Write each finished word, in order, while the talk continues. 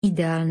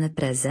Idealny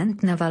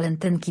prezent na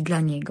walentynki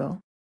dla niego.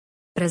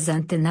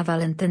 Prezenty na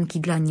walentynki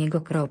dla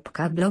niego.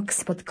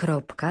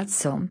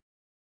 Blogspot.com.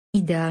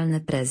 Idealny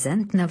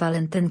prezent na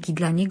walentynki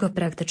dla niego.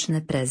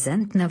 Praktyczny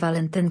prezent na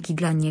walentynki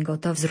dla niego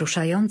to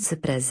wzruszający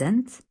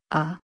prezent,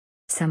 a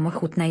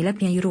samochód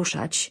najlepiej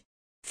ruszać.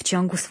 W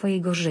ciągu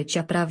swojego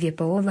życia prawie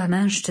połowa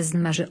mężczyzn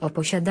marzy o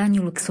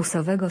posiadaniu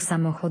luksusowego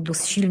samochodu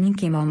z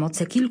silnikiem o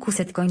mocy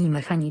kilkuset koni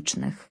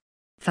mechanicznych.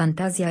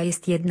 Fantazja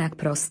jest jednak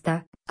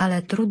prosta,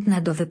 ale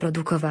trudna do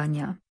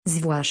wyprodukowania,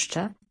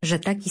 zwłaszcza, że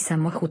taki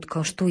samochód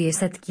kosztuje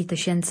setki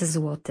tysięcy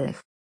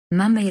złotych.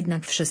 Mamy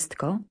jednak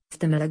wszystko, w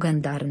tym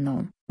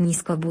legendarną,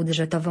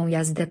 niskobudżetową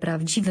jazdę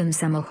prawdziwym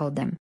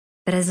samochodem.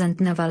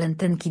 Prezent na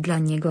walentynki dla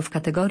niego w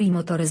kategorii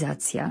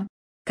motoryzacja.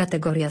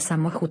 Kategoria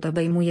samochód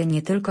obejmuje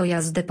nie tylko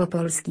jazdę po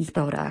polskich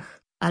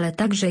torach, ale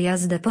także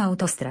jazdę po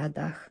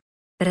autostradach.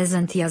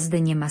 Prezent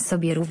jazdy nie ma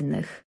sobie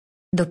równych.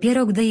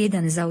 Dopiero gdy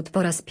jeden z aut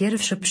po raz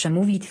pierwszy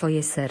przemówi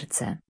twoje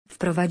serce,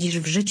 wprowadzisz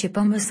w życie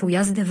pomysł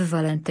jazdy w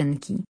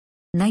walentynki.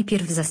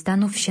 Najpierw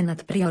zastanów się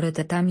nad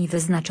priorytetami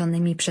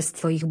wyznaczonymi przez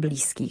twoich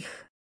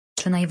bliskich.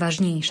 Czy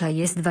najważniejsza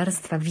jest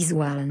warstwa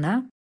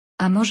wizualna?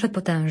 A może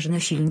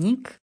potężny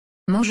silnik?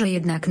 Może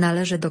jednak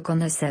należy do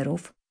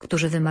koneserów,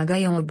 którzy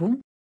wymagają obu?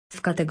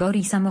 W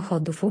kategorii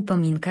samochodów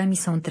upominkami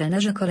są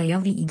trenerzy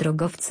kolejowi i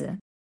drogowcy.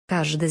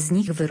 Każdy z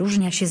nich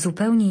wyróżnia się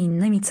zupełnie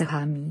innymi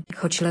cechami.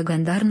 Choć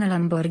legendarne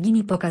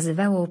Lamborghini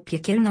pokazywało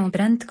piekielną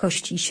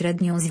prędkość i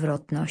średnią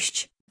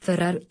zwrotność,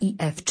 Ferrari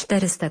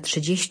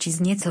F430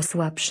 z nieco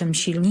słabszym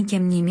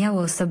silnikiem nie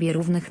miało sobie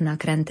równych na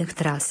krętych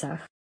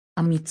trasach.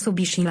 A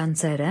Mitsubishi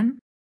Lancerem?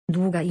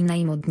 Długa i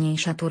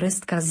najmodniejsza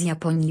turystka z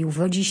Japonii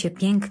uwodzi się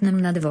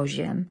pięknym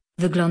nadwoziem,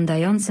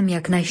 wyglądającym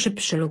jak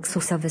najszybszy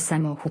luksusowy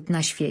samochód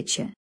na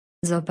świecie.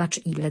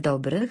 Zobacz, ile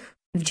dobrych,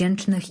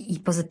 wdzięcznych i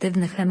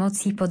pozytywnych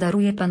emocji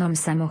podaruje panom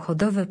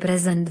samochodowy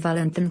prezent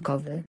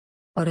walentynkowy.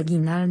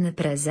 Oryginalny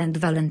prezent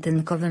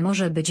walentynkowy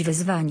może być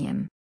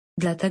wyzwaniem.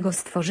 Dlatego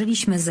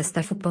stworzyliśmy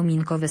zestaw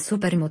upominkowy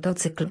Super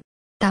Motocykl.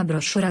 Ta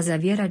broszura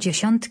zawiera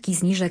dziesiątki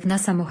zniżek na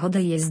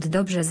samochody i jest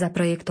dobrze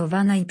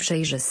zaprojektowana i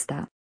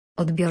przejrzysta.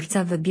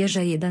 Odbiorca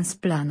wybierze jeden z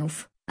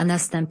planów, a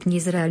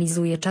następnie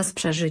zrealizuje czas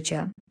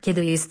przeżycia,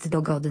 kiedy jest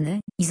dogodny,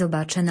 i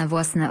zobaczy na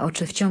własne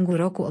oczy w ciągu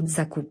roku od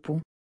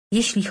zakupu.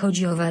 Jeśli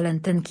chodzi o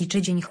walentynki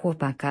czy Dzień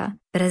Chłopaka,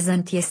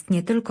 prezent jest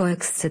nie tylko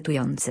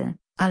ekscytujący,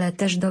 ale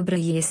też dobry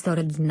i jest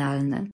oryginalny.